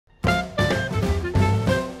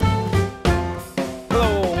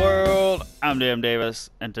I'm DM Davis,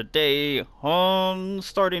 and today on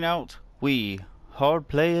Starting Out, we are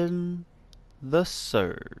playing The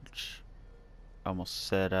Surge. Almost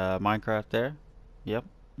said Minecraft there. Yep.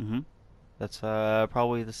 That's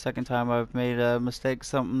probably the second time I've made a mistake,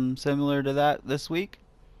 something similar to that this week.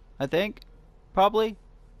 I think. Probably.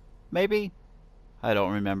 Maybe. I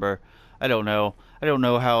don't remember. I don't know. I don't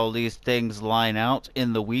know how these things line out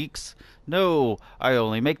in the weeks. No, I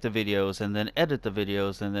only make the videos and then edit the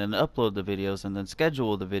videos and then upload the videos and then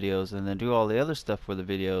schedule the videos and then do all the other stuff for the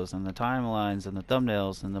videos and the timelines and the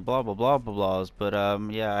thumbnails and the blah blah blah blah blahs. But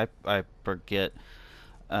yeah, I forget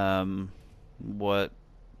what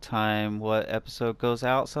time what episode goes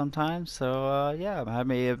out sometimes. So yeah, I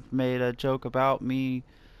may have made a joke about me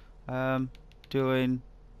doing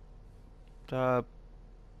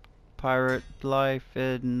pirate life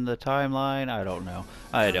in the timeline. I don't know.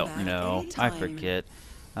 I don't know. I forget.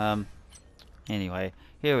 Anyway,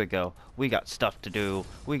 here we go. We got stuff to do.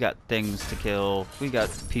 We got things to kill. We got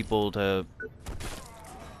people to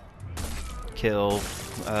kill.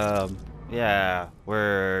 Yeah,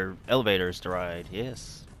 we're elevators to ride.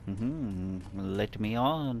 Yes. Let me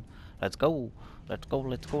on. Let's go. Let's go.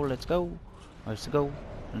 Let's go. Let's go. Let's go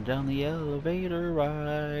down the elevator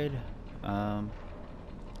ride.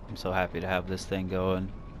 I'm so happy to have this thing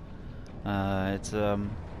going. It's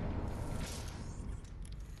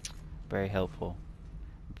very helpful,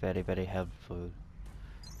 very helpful,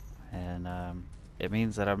 and it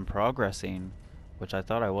means that I'm progressing, which I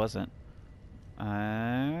thought I wasn't.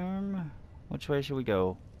 Which way should we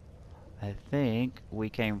go? I think we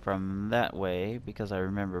came from that way because I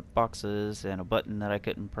remember boxes and a button that I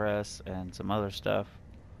couldn't press and some other stuff.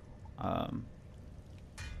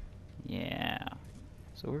 Yeah.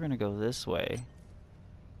 So we're gonna go this way.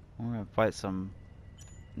 We're gonna fight some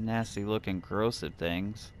nasty looking corrosive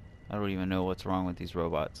things. I don't even know what's wrong with these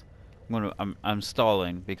robots. I'm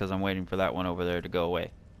stalling because I'm waiting for that one over there to go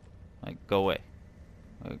away. Like, go away.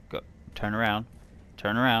 Go, turn around.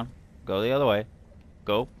 Turn around. Go the other way.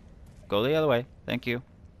 Go. Go the other way. Thank you.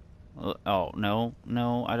 Oh, no.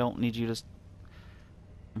 No, I don't need you to...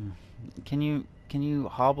 Can you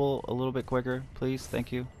hobble a little bit quicker, please?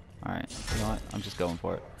 Thank you. Alright, you know what? I'm just going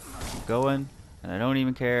for it. I'm going, and I don't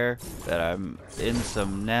even care that I'm in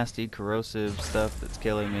some nasty corrosive stuff that's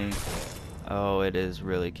killing me. Oh, it is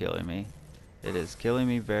really killing me. It is killing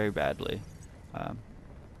me very badly.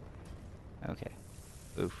 Okay.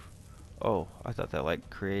 Oof. Oh, I thought that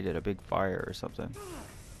like created a big fire or something.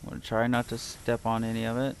 I'm gonna try not to step on any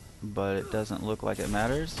of it, but it doesn't look like it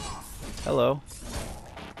matters. Hello.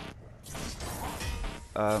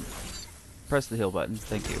 Press the heal button.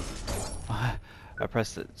 Thank you. I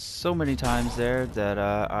pressed it so many times there that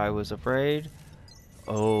I was afraid.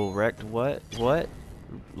 Oh, wrecked what? What?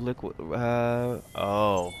 Liquid.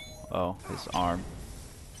 Oh, his arm.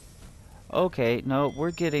 Okay, no,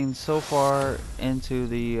 we're getting so far into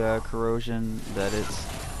the corrosion that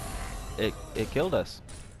it killed us.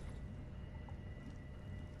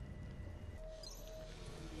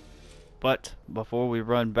 But before we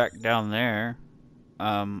run back down there,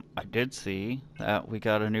 I did see that we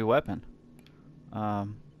got a new weapon.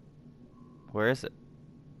 Where is it?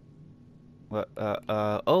 What,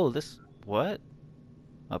 oh, this, what?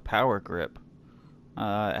 A power grip.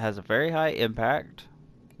 It has a very high impact,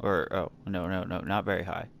 or, oh, no, not very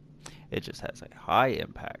high. It just has a high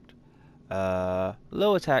impact.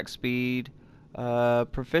 Low attack speed,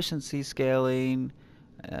 proficiency scaling,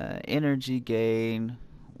 energy gain.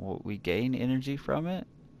 Well, we gain energy from it.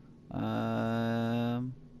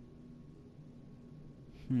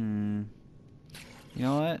 You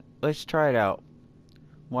know what? Let's try it out.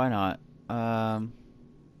 Why not?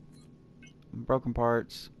 Broken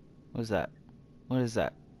parts. What is that? What is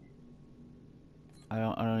that? I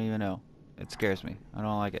don't even know. It scares me. I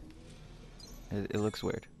don't like it. It looks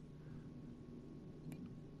weird.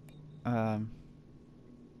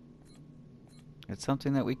 It's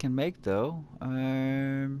something that we can make though.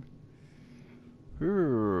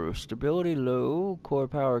 Stability low, core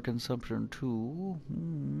power consumption 2.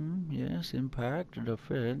 Yes, impact,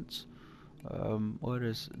 defense. What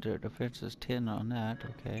is the defense is 10 on that?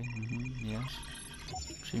 Okay. Yes.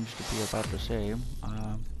 Seems to be about the same.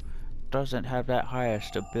 Doesn't have that higher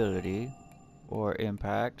stability or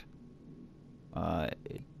impact.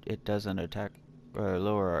 It doesn't attack or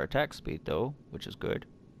lower our attack speed though, which is good.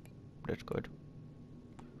 That's good.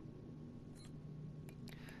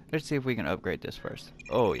 Let's see if we can upgrade this first.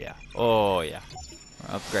 Oh yeah. Oh yeah. We're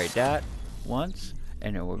gonna upgrade that once,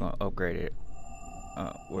 and then we're gonna upgrade it.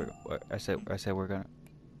 I said we're gonna.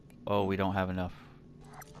 Oh, we don't have enough.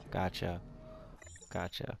 Gotcha.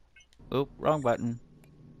 Gotcha. Oop, wrong button.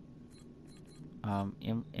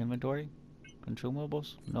 Inventory?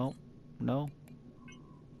 Consumables? No. No.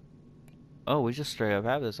 Oh, we just straight up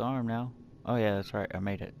have this arm now. Oh yeah, that's right. I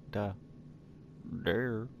made it. Duh.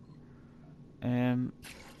 There. Um.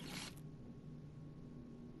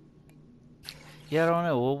 Yeah, I don't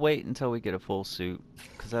know. We'll wait until we get a full suit,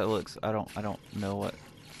 cause that looks. I don't know what.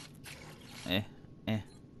 Eh. Eh.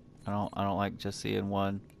 I don't like just seeing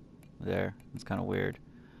one there. It's kind of weird.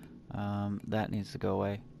 That needs to go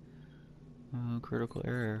away. Critical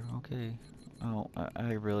error. Okay. Oh,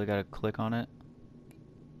 I really gotta click on it.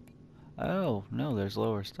 Oh, no, there's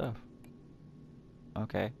lower stuff.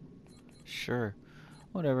 Okay. Sure.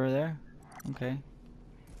 Whatever there. Okay.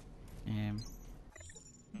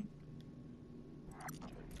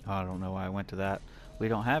 Oh, I don't know why I went to that. We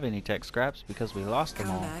don't have any tech scraps because we lost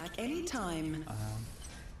them all. Come back anytime.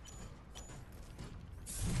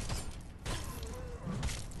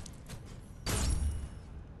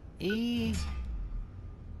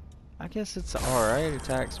 I guess it's alright,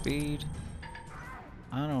 attack speed.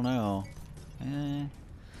 I don't know.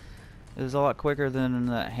 It was a lot quicker than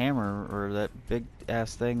that hammer or that big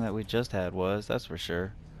ass thing that we just had was, that's for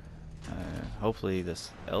sure. Hopefully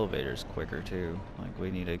this elevator's quicker too. Like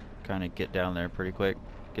we need to kind of get down there pretty quick,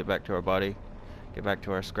 get back to our body, get back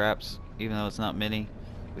to our scraps. Even though it's not many,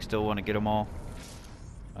 we still want to get them all.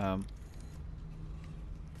 I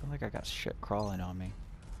feel like I got shit crawling on me.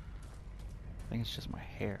 I think it's just my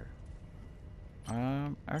hair.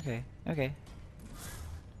 Okay, okay.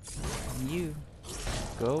 You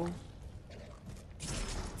go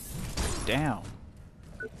down.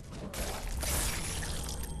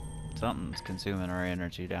 Something's consuming our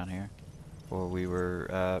energy down here. Or we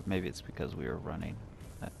were, maybe it's because we were running.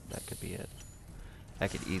 That could be it.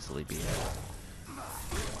 That could easily be it.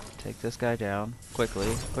 Take this guy down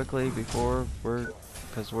quickly before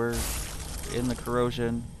because we're in the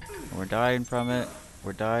corrosion. And we're dying from it.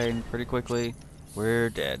 We're dying pretty quickly. We're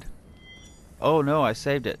dead. Oh no, I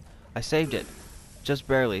saved it. I saved it. Just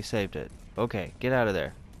barely saved it. Okay, get out of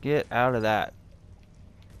there. Get out of that.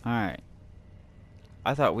 Alright.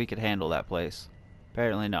 I thought we could handle that place.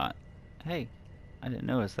 Apparently not. Hey, I didn't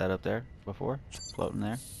notice that up there before. Floating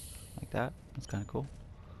there. Like that. That's kind of cool.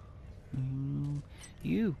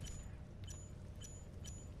 You.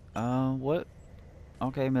 What?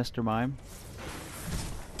 Okay, Mr. Mime.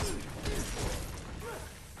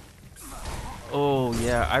 Oh,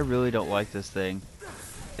 yeah, I really don't like this thing.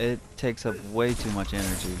 It takes up way too much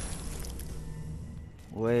energy.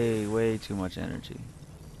 Way too much energy.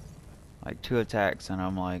 Like 2 attacks and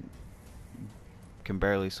I'm like, can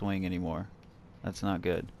barely swing anymore. That's not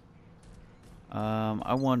good.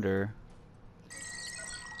 I wonder.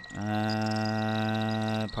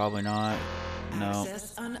 Probably not. No.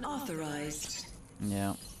 Access unauthorized.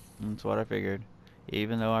 Yeah, that's what I figured.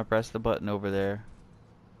 Even though I pressed the button over there,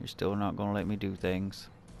 you're still not gonna let me do things.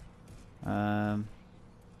 Oh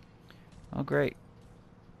great.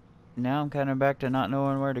 Now I'm kind of back to not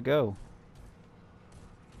knowing where to go.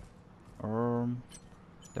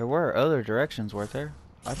 There were other directions, weren't there?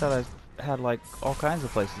 I thought I had like all kinds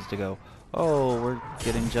of places to go. Oh, we're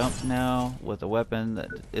getting jumped now with a weapon that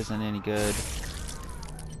isn't any good.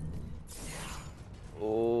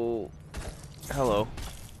 Oh, hello.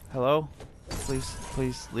 Hello?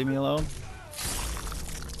 Please leave me alone.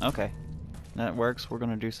 Okay, that works. We're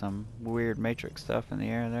gonna do some weird matrix stuff in the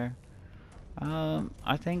air there.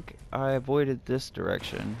 I think I avoided this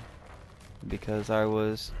direction because I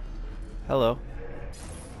was... Hello.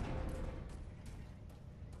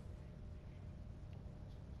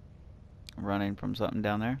 Running from something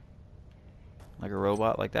down there. Like a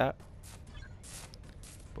robot like that.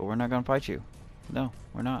 But we're not gonna fight you. No,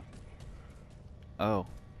 we're not. Oh.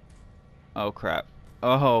 Oh crap.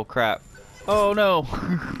 Oh crap. Oh no.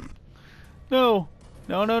 No.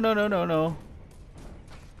 No, no, no, no, no, no.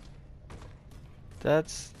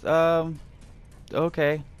 That's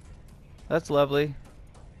okay. That's lovely.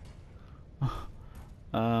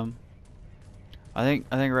 I think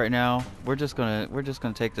right now we're just gonna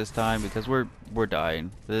take this time because we're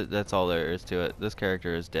dying. That's all there is to it. This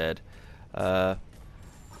character is dead. Yeah,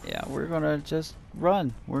 we're gonna just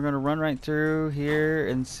run. We're gonna run right through here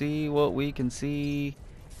and see what we can see,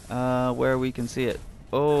 where we can see it.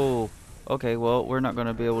 Oh, okay. Well, we're not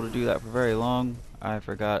gonna be able to do that for very long. I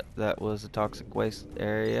forgot that was a toxic waste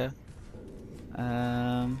area.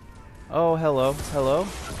 Oh, hello, hello.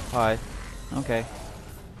 Hi. Okay.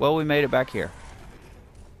 Well, we made it back here.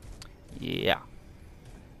 Yeah.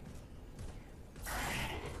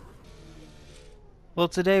 Well,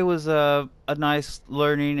 today was a nice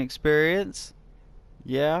learning experience.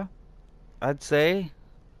 Yeah, I'd say.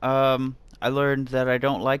 I learned that I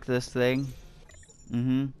don't like this thing.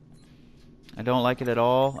 Mm-hmm. I don't like it at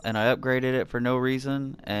all, and I upgraded it for no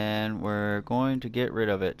reason, and we're going to get rid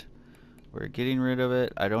of it. We're getting rid of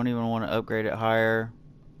it. I don't even want to upgrade it higher.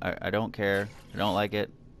 I don't care. I don't like it.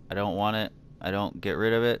 I don't want it. I don't get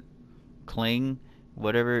rid of it. Cling,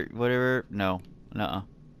 whatever. No, nuh-uh.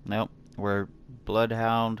 Nope. We're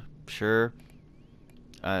Bloodhound, sure.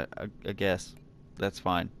 I guess that's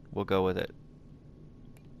fine. We'll go with it.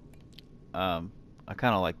 I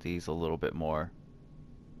kind of like these a little bit more,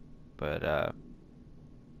 but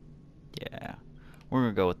yeah, we're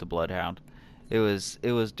gonna go with the Bloodhound. It was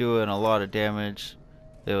doing a lot of damage,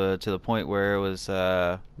 to the point where it was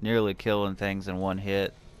nearly killing things in one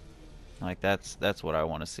hit. Like that's what I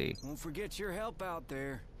want to see. Won't forget your help out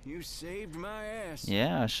there. You saved my ass.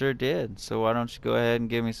 Yeah, I sure did. So why don't you go ahead and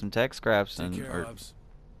give me some tech scraps Take and care, or Hobbs.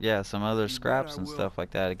 yeah, some other You bet scraps I and will. stuff like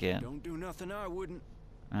that again. Don't do nothing I wouldn't.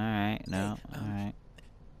 All right, no, Hey, all right.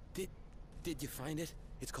 Did you find it?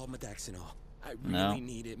 It's called Modaxinol. I No. really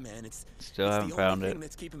need it, man. Still it's haven't the found only it. thing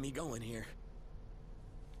that's keeping me going here.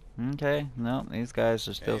 Okay, no, these guys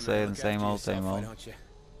are still Hey, man, saying the look same after old, yourself, same why old. don't you?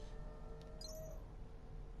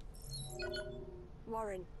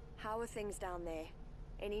 Warren, how are things down there?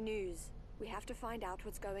 Any news? We have to find out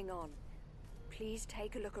what's going on. Please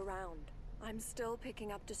take a look around. I'm still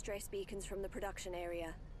picking up distress beacons from the production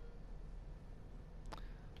area.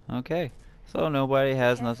 Okay, so nobody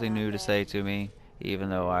has Careful nothing out new to there. say to me, even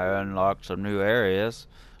though I unlocked some new areas.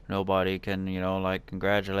 Nobody can, like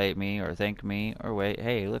congratulate me or thank me or wait.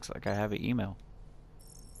 Hey, looks like I have an email.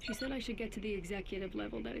 She said I should get to the executive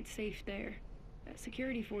level, that it's safe there.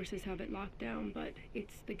 Security forces have it locked down, but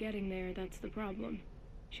it's the getting there that's the problem.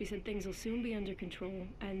 She said things will soon be under control,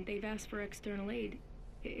 and they've asked for external aid.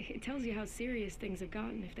 It tells you how serious things have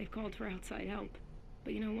gotten if they've called for outside help.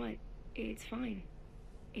 But you know what? It's fine.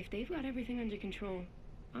 If they've got everything under control,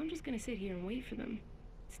 I'm just gonna sit here and wait for them.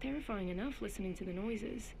 It's terrifying enough listening to the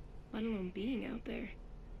noises, let alone being out there.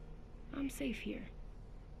 I'm safe here.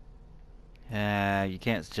 You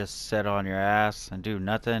can't just sit on your ass and do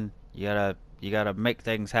nothing. You gotta make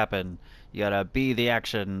things happen. You gotta be the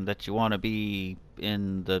action that you want to be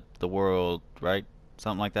in the world, right?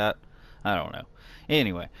 Something like that. I don't know.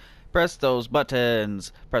 Anyway, press those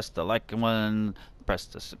buttons. Press the like one. Press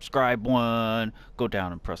the subscribe one. Go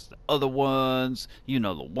down and press the other ones. You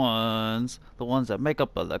know the ones. The ones that make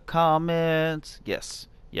up of the comments. Yes,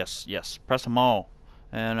 yes, yes. Press them all.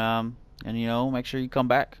 And make sure you come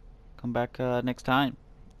back. Come back next time.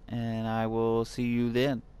 And I will see you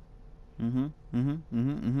then.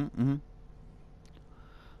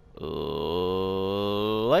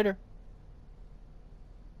 Later.